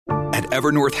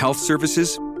Evernorth Health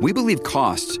Services, we believe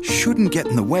costs shouldn't get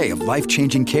in the way of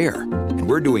life-changing care, and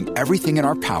we're doing everything in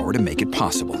our power to make it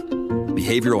possible.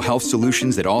 Behavioral health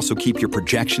solutions that also keep your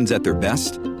projections at their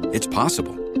best? It's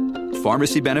possible.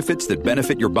 Pharmacy benefits that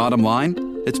benefit your bottom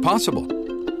line? It's possible.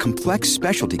 Complex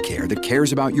specialty care that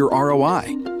cares about your ROI?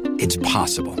 It's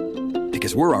possible.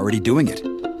 Because we're already doing it.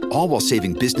 All while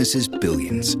saving businesses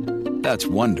billions. That's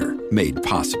Wonder made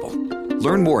possible.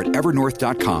 Learn more at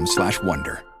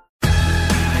evernorth.com/wonder.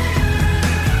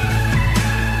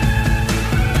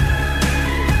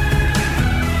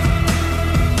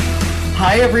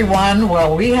 Hi, everyone.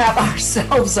 Well, we have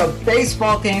ourselves a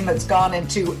baseball game that's gone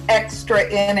into extra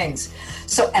innings.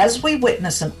 So as we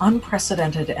witness an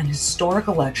unprecedented and historic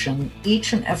election,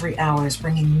 each and every hour is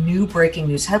bringing new breaking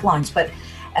news headlines. But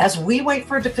as we wait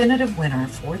for a definitive winner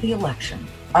for the election,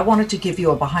 I wanted to give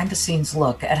you a behind-the-scenes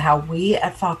look at how we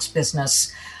at Fox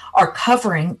Business are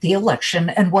covering the election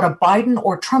and what a Biden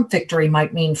or Trump victory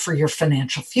might mean for your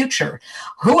financial future.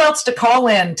 Who else to call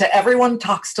in to Everyone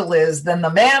Talks to Liz than the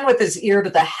man with his ear to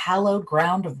the hallowed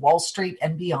ground of Wall Street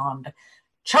and beyond,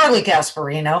 Charlie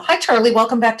Gasparino. Hi, Charlie.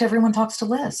 Welcome back to Everyone Talks to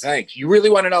Liz. Thanks. You really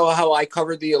want to know how I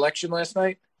covered the election last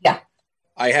night? Yeah.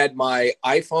 I had my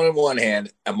iPhone in one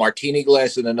hand, a martini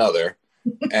glass in another,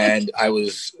 and I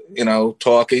was,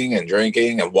 talking and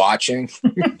drinking and watching.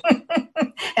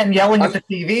 And yelling at the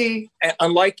TV.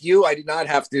 Unlike you, I did not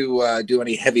have to do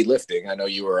any heavy lifting. I know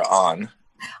you were on.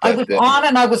 I was on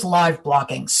and I was live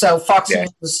blogging. So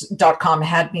FoxNews.com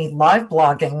had me live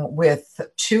blogging with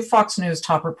two Fox News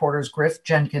top reporters, Griff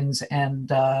Jenkins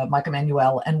and Mike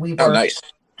Emanuel. And we were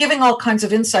giving all kinds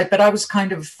of insight, but I was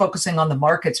kind of focusing on the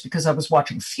markets because I was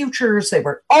watching futures. They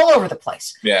were all over the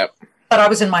place. Yeah. But I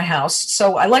was in my house,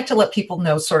 so I like to let people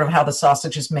know sort of how the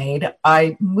sausage is made.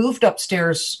 I moved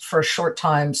upstairs for a short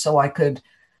time so I could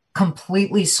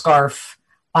completely scarf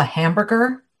a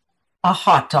hamburger, a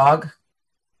hot dog,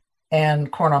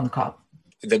 and corn on the cob.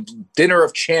 The dinner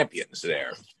of champions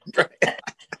there.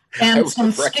 And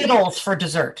some Skittles for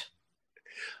dessert.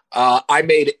 I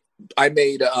made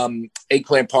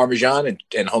eggplant parmesan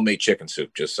and homemade chicken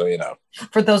soup, just so you know.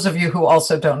 For those of you who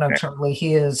also don't know Charlie,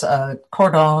 he is a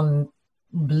cordon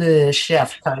bleu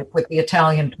chef type with the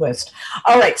Italian twist.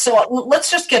 All right, so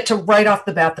let's just get to right off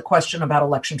the bat the question about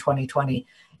election 2020.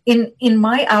 In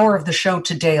my hour of the show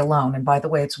today alone, and by the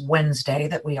way, it's Wednesday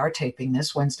that we are taping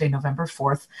this, Wednesday, November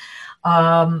 4th,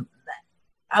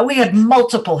 we had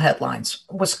multiple headlines.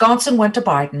 Wisconsin went to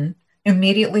Biden.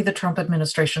 Immediately, the Trump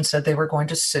administration said they were going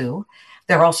to sue.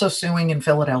 They're also suing in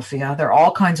Philadelphia. There are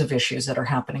all kinds of issues that are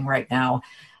happening right now.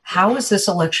 How is this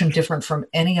election different from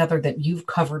any other that you've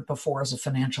covered before as a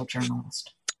financial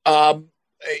journalist?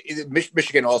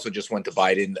 Michigan also just went to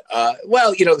Biden.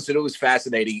 Listen, it was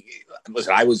fascinating.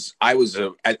 Listen, I was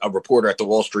a reporter at the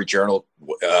Wall Street Journal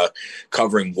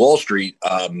covering Wall Street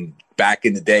back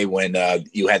in the day when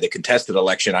you had the contested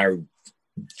election. I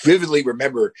vividly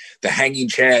remember the hanging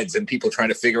chads and people trying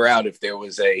to figure out if there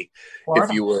was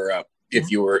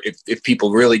if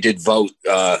people really did vote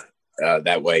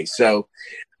that way. So,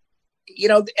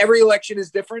 every election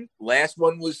is different. Last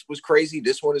one was crazy.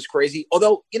 This one is crazy.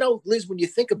 Although, Liz, when you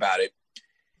think about it,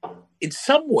 in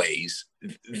some ways,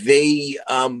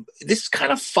 this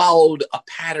kind of followed a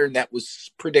pattern that was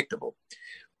predictable.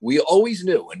 We always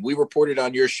knew, and we reported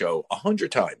on your show 100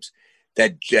 times,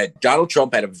 that Donald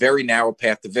Trump had a very narrow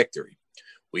path to victory.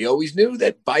 We always knew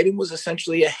that Biden was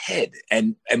essentially ahead.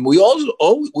 And we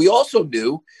also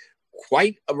knew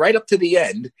quite right up to the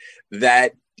end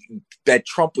that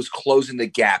Trump was closing the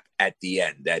gap at the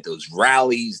end, that those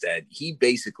rallies that he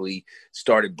basically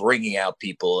started bringing out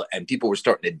people, and people were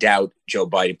starting to doubt Joe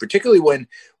Biden, particularly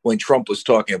when Trump was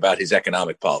talking about his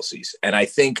economic policies. And I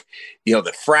think, the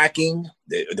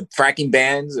fracking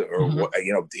bans, or,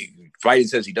 Biden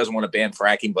says he doesn't want to ban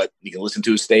fracking, but you can listen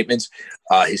to his statements.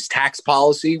 His tax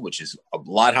policy, which is a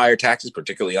lot higher taxes,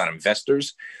 particularly on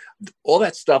investors. All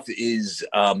that stuff is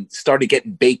started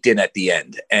getting baked in at the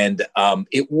end, and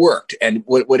it worked. And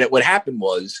what happened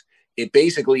was it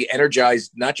basically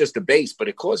energized not just the base, but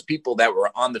it caused people that were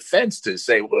on the fence to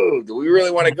say, whoa, do we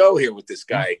really want to go here with this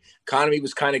guy? Economy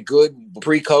was kind of good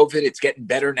pre-COVID. It's getting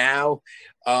better now.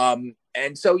 And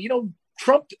so,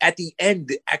 Trump at the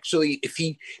end, actually, if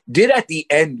he did at the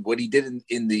end what he did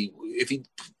if he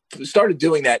started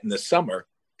doing that in the summer,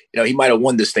 he might have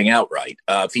won this thing outright.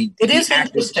 It is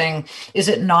interesting, is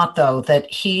it not, though,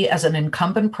 that he, as an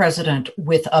incumbent president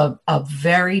with a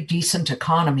very decent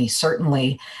economy,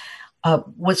 certainly,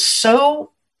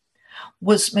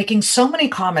 was making so many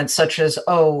comments such as,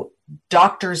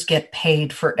 doctors get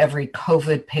paid for every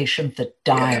COVID patient that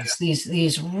dies. Yeah.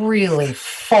 These really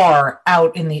far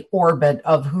out in the orbit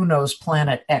of who knows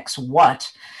planet X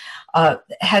what,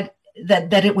 had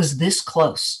that it was this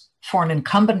close for an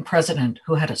incumbent president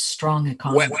who had a strong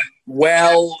economy.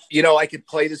 Well, I could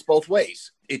play this both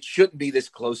ways. It shouldn't be this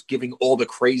close, given all the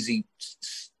crazy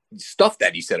stuff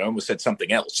that he said. I almost said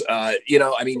something else.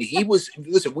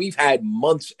 Listen, we've had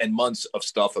months and months of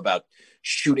stuff about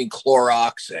shooting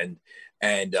Clorox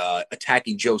and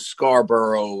attacking Joe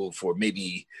Scarborough for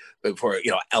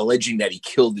alleging that he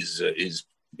killed his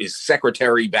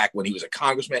secretary back when he was a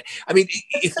congressman. I mean,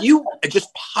 if you just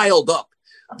piled up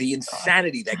the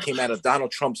insanity that came out of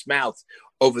Donald Trump's mouth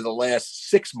over the last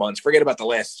 6 months, forget about the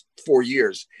last 4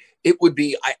 years, it would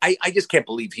be, I just can't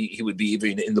believe he would be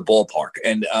even in the ballpark.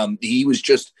 And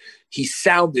he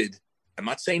sounded, I'm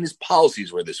not saying his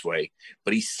policies were this way,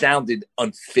 but he sounded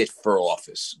unfit for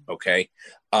office. Okay.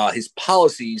 His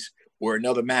policies were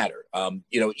another matter.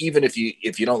 Even if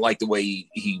you don't like the way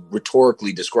he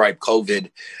rhetorically described COVID,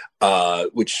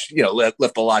 which,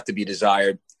 left a lot to be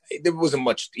desired, there wasn't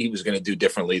much he was going to do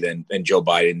differently than Joe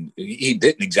Biden. He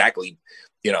didn't exactly,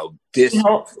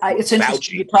 it's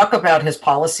interesting you talk about his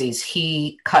policies.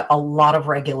 He cut a lot of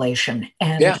regulation.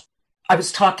 And I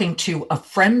was talking to a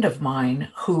friend of mine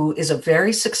who is a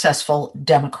very successful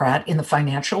Democrat in the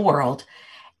financial world,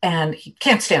 and he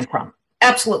can't stand Trump.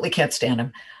 Absolutely can't stand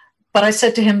him. But I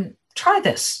said to him, try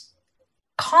this.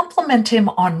 Compliment him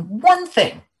on one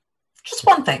thing, just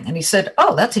one thing. And he said,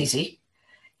 oh, that's easy.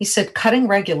 He said, cutting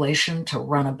regulation to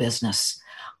run a business.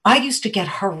 I used to get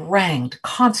harangued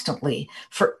constantly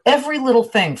for every little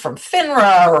thing from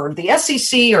FINRA or the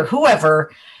SEC or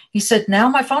whoever. He said, now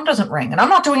my phone doesn't ring and I'm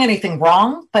not doing anything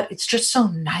wrong, but it's just so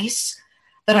nice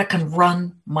that I can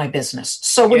run my business.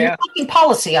 So when you're talking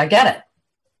policy, I get it.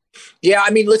 Yeah,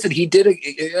 I mean, listen, he did.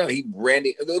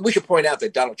 We should point out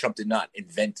that Donald Trump did not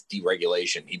invent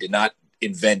deregulation. He did not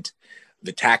invent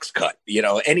the tax cut.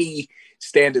 Any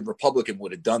standard Republican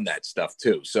would have done that stuff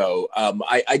too. So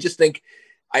I just think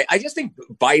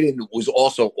Biden was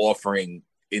also offering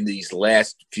in these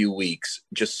last few weeks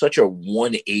just such a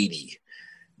 180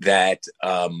 that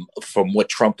from what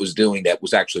Trump was doing that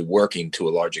was actually working to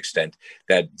a large extent,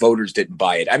 that voters didn't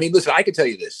buy it. I mean, listen, I can tell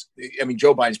you this. I mean,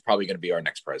 Joe Biden's probably going to be our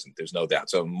next president. There's no doubt.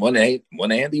 So one hand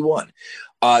he won.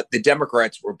 The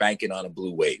Democrats were banking on a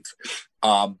blue wave.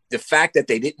 The fact that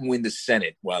they didn't win the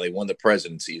Senate while they won the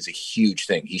presidency is a huge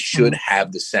thing. He should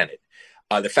have the Senate.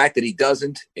 The fact that he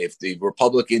doesn't, if the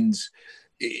Republicans,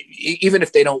 even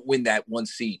if they don't win that one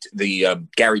seat, the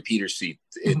Gary Peters seat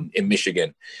in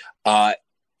Michigan,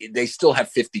 they still have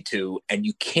 52, and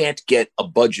you can't get a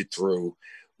budget through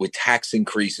with tax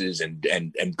increases and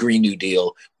Green New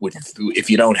Deal if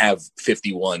you don't have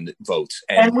 51 votes.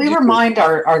 And we remind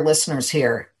our listeners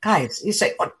here, guys, you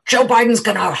say, oh, Joe Biden's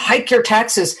going to hike your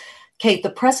taxes. Kate, the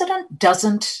president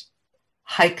doesn't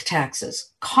hike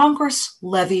taxes. Congress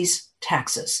levies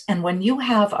taxes. And when you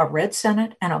have a red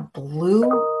Senate and a blue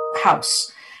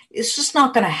House, it's just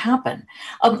not going to happen.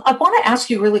 I want to ask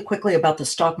you really quickly about the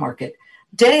stock market.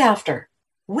 Day after,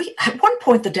 at one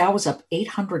point, the Dow was up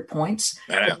 800 points.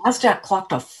 The Nasdaq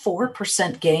clocked a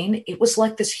 4% gain. It was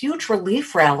like this huge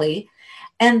relief rally.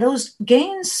 And those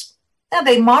gains,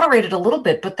 they moderated a little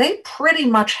bit, but they pretty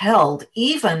much held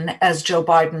even as Joe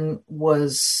Biden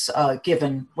was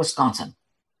given Wisconsin.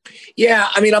 Yeah,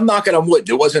 I mean, I'm knocking on wood.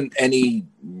 There wasn't any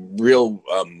real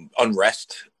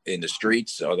unrest in the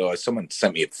streets, although someone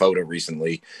sent me a photo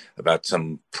recently about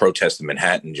some protest in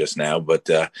Manhattan just now. But,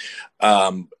 the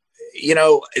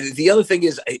other thing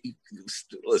is,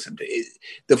 listen,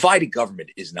 divided government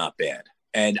is not bad.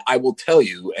 And I will tell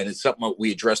you, and it's something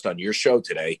we addressed on your show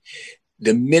today,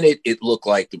 the minute it looked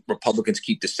like the Republicans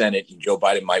keep the Senate and Joe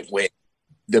Biden might win,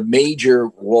 the major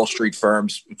Wall Street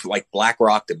firms like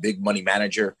BlackRock, the big money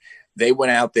manager, they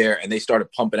went out there and they started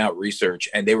pumping out research,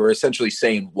 and they were essentially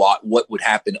saying what would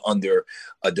happen under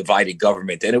a divided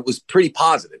government. And it was pretty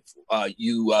positive.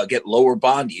 You get lower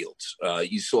bond yields.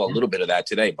 You saw a little bit of that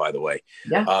today, by the way,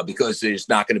 because there's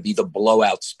not going to be the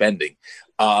blowout spending.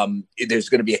 There's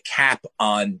going to be a cap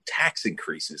on tax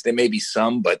increases. There may be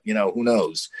some, but who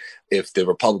knows if the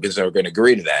Republicans are going to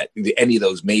agree to that, any of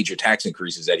those major tax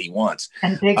increases that he wants.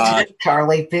 And big tech,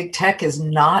 Charlie, big tech is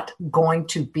not going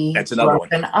to be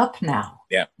broken up now.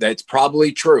 Yeah, that's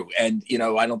probably true. And,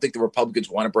 I don't think the Republicans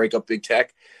want to break up big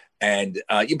tech. And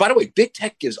by the way, big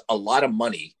tech gives a lot of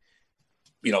money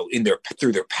in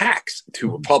through their PACs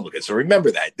to Republicans. So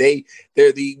remember that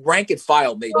they're the rank and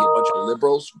file, maybe a bunch of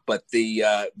liberals, but the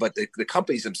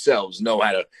companies themselves know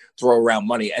how to throw around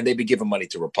money, and they've been giving money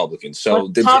to Republicans.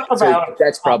 So,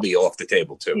 that's probably off the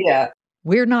table too. Yeah.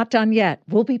 We're not done yet.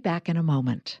 We'll be back in a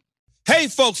moment. Hey,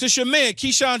 folks, it's your man,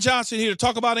 Keyshawn Johnson, here to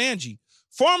talk about Angie,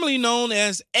 formerly known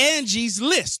as Angie's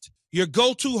List, your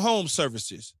go-to home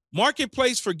services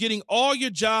marketplace for getting all your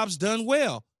jobs done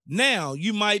well. Now,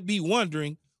 you might be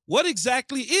wondering, what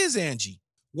exactly is Angie?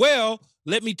 Well,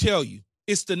 let me tell you,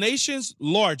 it's the nation's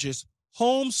largest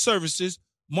home services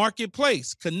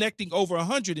marketplace, connecting over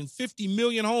 150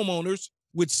 million homeowners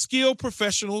with skilled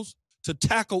professionals to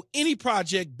tackle any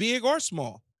project, big or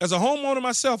small. As a homeowner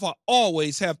myself, I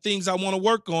always have things I want to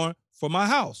work on for my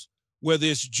house, whether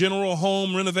it's general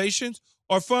home renovations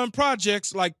or fun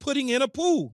projects like putting in a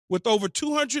pool. With over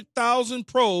 200,000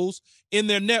 pros in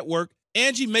their network,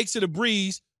 Angie makes it a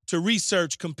breeze to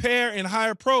research, compare, and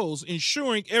hire pros,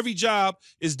 ensuring every job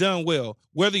is done well.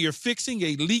 Whether you're fixing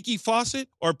a leaky faucet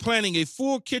or planning a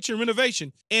full kitchen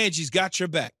renovation, Angie's got your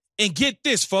back. And get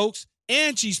this, folks,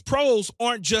 Angie's pros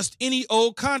aren't just any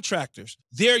old contractors.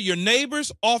 They're your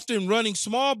neighbors, often running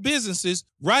small businesses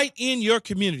right in your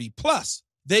community. Plus,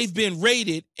 they've been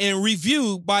rated and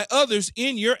reviewed by others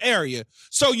in your area,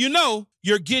 so you know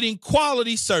you're getting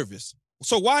quality service.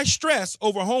 So why stress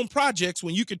over home projects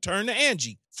when you can turn to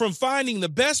Angie? From finding the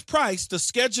best price to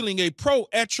scheduling a pro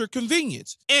at your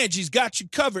convenience, Angie's got you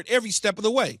covered every step of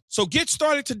the way. So get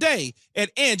started today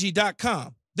at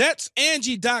Angie.com. That's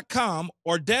Angie.com,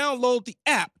 or download the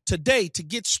app today to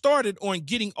get started on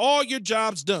getting all your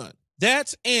jobs done.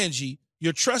 That's Angie,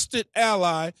 your trusted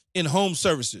ally in home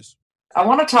services. I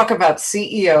want to talk about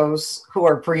CEOs who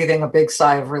are breathing a big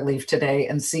sigh of relief today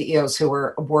and CEOs who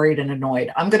are worried and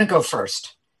annoyed. I'm going to go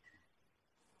first.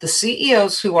 The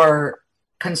CEOs who are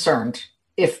concerned,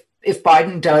 if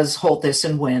Biden does hold this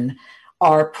and win,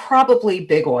 are probably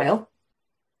big oil,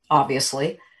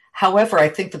 obviously. However, I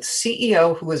think that the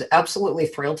CEO who is absolutely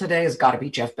thrilled today has got to be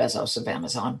Jeff Bezos of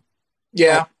Amazon.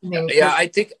 Yeah, I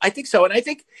think so. And I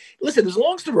think, listen, as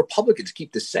long as the Republicans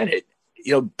keep the Senate,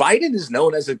 Biden is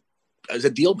known as a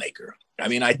deal maker. I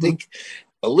mean, I think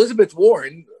Elizabeth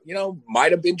Warren,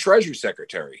 might have been Treasury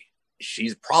Secretary.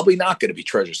 She's probably not going to be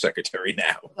Treasury Secretary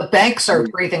now. The banks are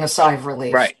breathing a sigh of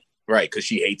relief. Right, because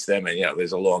she hates them, and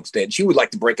there's a long stand. She would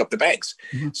like to break up the banks.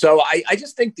 Mm-hmm. So I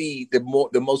just think the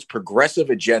most progressive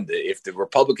agenda, if the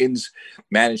Republicans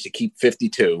manage to keep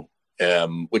 52,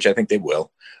 which I think they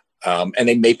will, and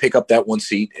they may pick up that one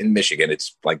seat in Michigan.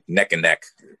 It's like neck and neck.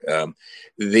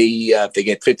 If they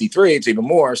get 53, it's even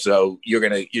more. So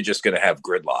you're just gonna have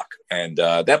gridlock, and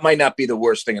that might not be the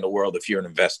worst thing in the world if you're an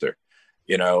investor,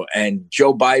 And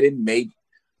Joe Biden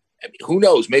who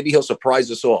knows? Maybe he'll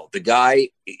surprise us all. The guy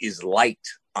is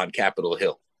liked on Capitol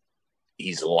Hill.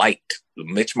 He's liked.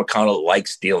 Mitch McConnell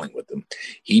likes dealing with him.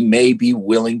 He may be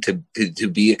willing to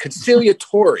be a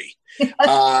conciliatory.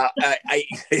 I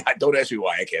don't ask me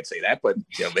why I can't say that, but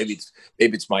maybe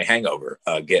it's my hangover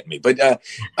getting me. But that's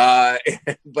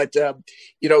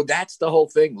the whole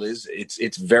thing, Liz.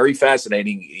 It's very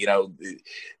fascinating.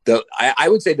 I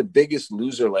would say the biggest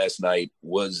loser last night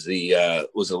was the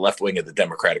left wing of the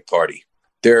Democratic Party.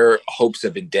 Their hopes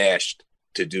have been dashed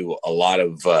to do a lot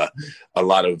of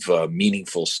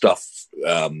meaningful stuff,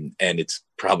 and it's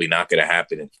probably not going to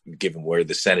happen given where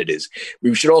the Senate is.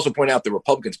 We should also point out the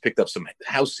Republicans picked up some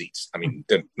House seats. I mean,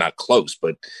 they're not close,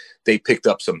 but they picked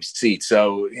up some seats.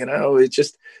 So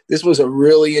this was a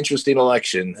really interesting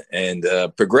election, and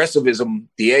progressivism,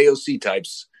 the AOC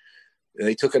types,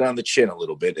 they took it on the chin a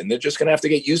little bit, and they're just going to have to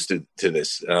get used to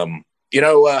this. I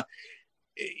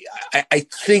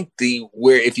think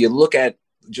if you look at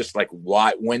just like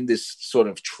when this sort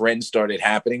of trend started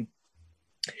happening,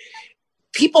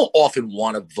 people often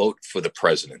want to vote for the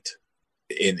president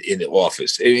in the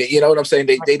office. You know what I'm saying?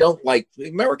 They don't like,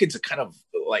 Americans are kind of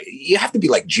like, you have to be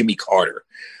like Jimmy Carter.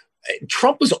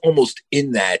 Trump was almost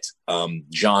in that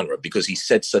genre because he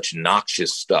said such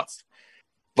noxious stuff.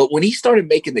 But when he started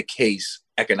making the case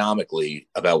economically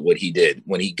about what he did,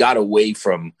 when he got away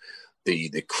from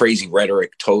the crazy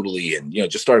rhetoric totally, and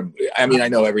just started. I mean, I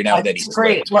know every now and then he's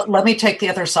great. Let me take the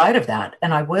other side of that,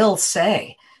 and I will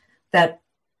say that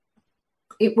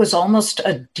it was almost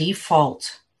a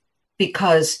default,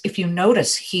 because if you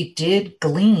notice, he did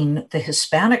glean the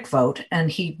Hispanic vote,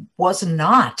 and he was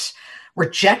not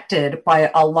rejected by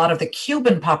a lot of the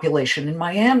Cuban population in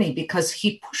Miami because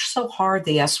he pushed so hard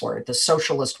the S word, the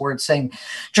socialist word, saying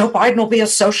Joe Biden will be a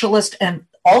socialist, and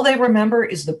all they remember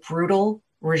is the brutal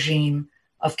regime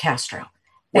of Castro.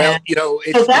 Well,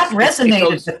 so that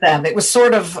resonated with them. It was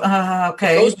sort of,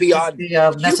 okay. It goes beyond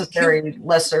the necessary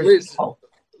lesser evil.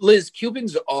 Liz,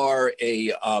 Cubans are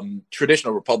a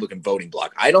traditional Republican voting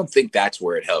bloc. I don't think that's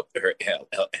where it helped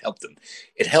them.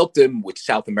 It helped them with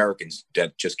South Americans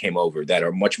that just came over that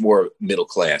are much more middle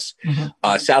class.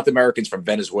 Mm-hmm. South Americans from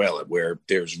Venezuela, where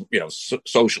there's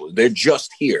socialism. They're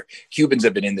just here. Cubans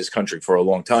have been in this country for a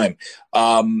long time.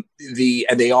 And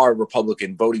they are a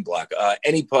Republican voting bloc.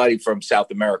 Anybody from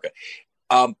South America.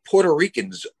 Puerto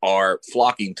Ricans are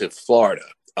flocking to Florida.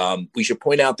 We should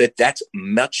point out that that's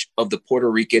much of the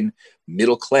Puerto Rican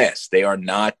middle class. They are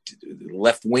not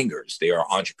left wingers. They are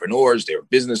entrepreneurs. They are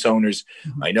business owners.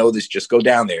 Mm-hmm. I know this. Just go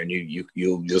down there, and you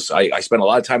just. I spent a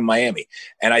lot of time in Miami,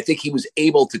 and I think he was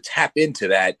able to tap into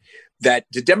that. That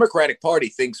the Democratic Party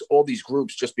thinks all these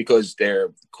groups, just because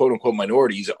they're quote unquote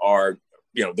minorities, are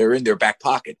they're in their back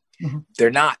pocket. Mm-hmm. They're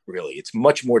not really. It's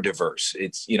much more diverse.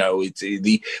 It's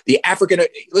the African.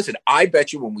 Listen, I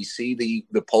bet you when we see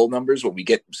the poll numbers, when we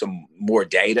get some more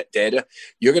data,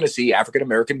 you're going to see African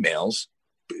American males.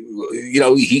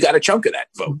 He got a chunk of that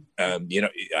vote.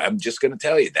 I'm just going to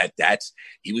tell you that's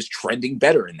he was trending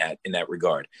better in that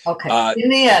regard. Okay.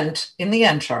 In the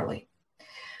end, Charlie,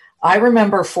 I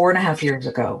remember 4.5 years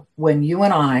ago when you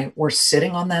and I were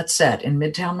sitting on that set in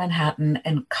Midtown Manhattan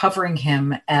and covering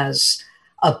him as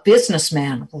a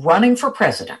businessman running for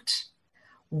president.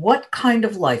 What kind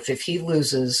of life, if he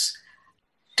loses,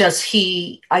 does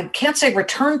he, I can't say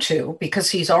return to, because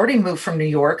he's already moved from New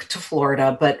York to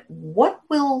Florida, but what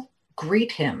will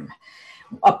greet him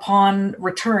upon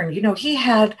return? He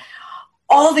had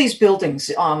all these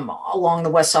buildings along the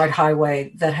West Side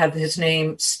Highway that have his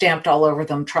name stamped all over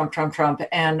them, Trump, Trump, Trump,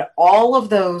 and all of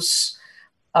those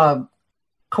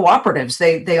cooperatives,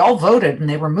 they all voted and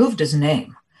they removed his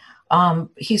name.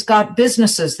 He's got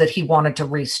businesses that he wanted to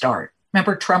restart.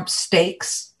 Remember Trump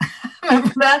Steaks?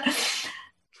 Remember that?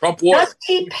 Trump War. Does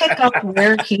he pick up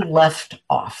where he left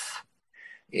off?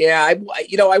 Yeah,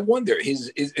 I wonder. His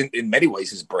in many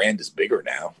ways, his brand is bigger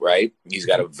now, right? He's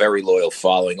got a very loyal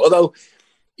following. Although,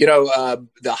 he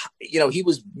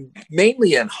was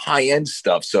mainly in high end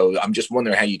stuff. So I'm just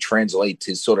wondering how you translate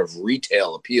his sort of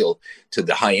retail appeal to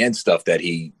the high end stuff that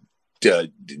he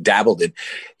dabbled in.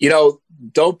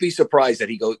 Don't be surprised that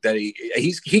he could go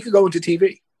into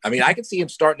TV. I mean, I can see him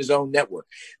starting his own network.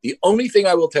 The only thing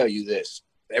I will tell you this,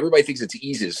 everybody thinks it's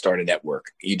easy to start a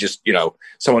network. You just,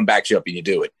 someone backs you up and you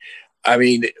do it. I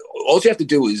mean, all you have to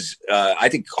do is, I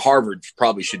think Harvard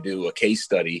probably should do a case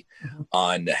study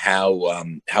on how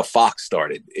Fox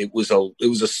started. It was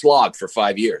a slog for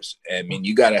 5 years. I mean,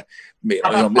 you got to,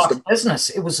 Fox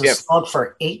Business. It was a slog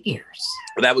for 8 years.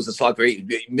 That was a slog for 8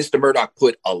 years. Mr. Murdoch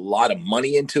put a lot of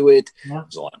money into it. Yeah. There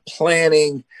was a lot of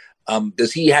planning.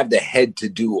 Does he have the head to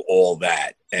do all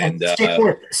that? And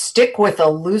stick with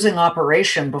a losing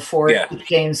operation before it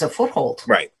gains a foothold.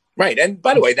 Right. And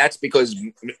by the way, that's because,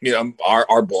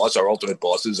 our boss, our ultimate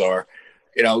bosses are,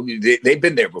 they've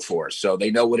been there before, so they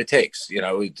know what it takes.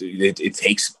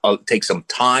 It takes some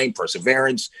time,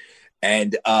 perseverance,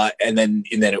 and then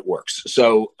it works.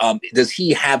 So does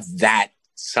he have that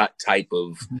type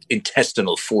of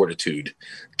intestinal fortitude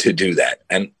to do that?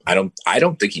 And I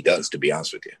don't think he does, to be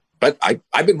honest with you. But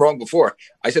I've been wrong before.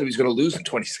 I said he was going to lose in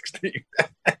 2016.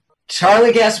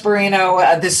 Charlie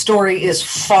Gasparino, this story is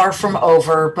far from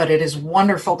over, but it is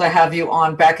wonderful to have you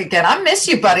on back again. I miss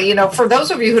you, buddy. For those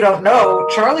of you who don't know,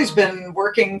 Charlie's been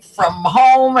working from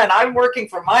home and I'm working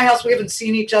from my house. We haven't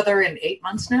seen each other in 8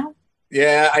 months now.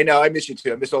 Yeah, I know. I miss you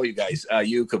too. I miss all you guys,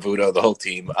 you, Cavuto, the whole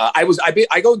team. I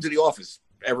go into the office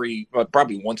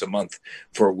probably once a month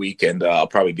for a week, and I'll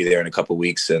probably be there in a couple of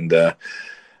weeks. And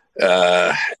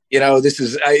this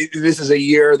is a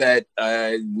year that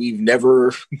we've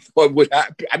never thought would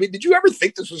happen. I mean, did you ever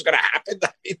think this was going to happen?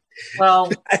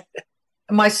 Well,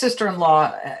 my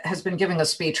sister-in-law has been giving a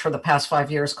speech for the past 5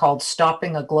 years called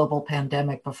 "Stopping a Global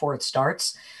Pandemic Before It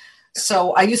Starts."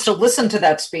 So I used to listen to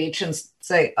that speech and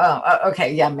say, "Oh,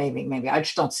 okay, yeah, maybe. I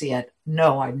just don't see it."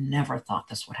 No, I never thought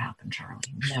this would happen, Charlie.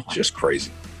 Never. Just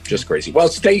crazy. Well,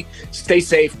 stay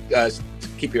safe.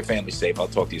 Keep your family safe. I'll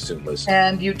talk to you soon, Liz.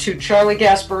 And you too, Charlie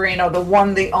Gasparino, the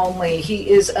one, the only. He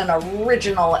is an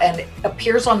original and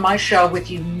appears on my show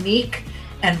with unique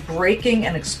and breaking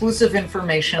and exclusive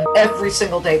information every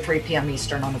single day, 3 p.m.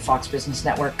 Eastern on the Fox Business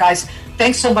Network. Guys,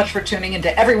 thanks so much for tuning in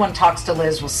to Everyone Talks to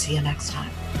Liz. We'll see you next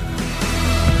time.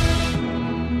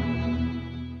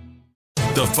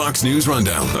 The Fox News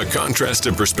Rundown, a contrast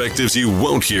of perspectives you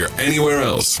won't hear anywhere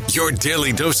else. Your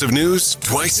daily dose of news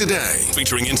twice a day,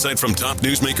 featuring insight from top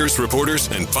newsmakers, reporters,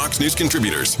 and Fox News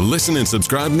contributors. Listen and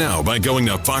subscribe now by going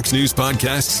to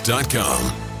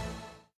foxnewspodcasts.com.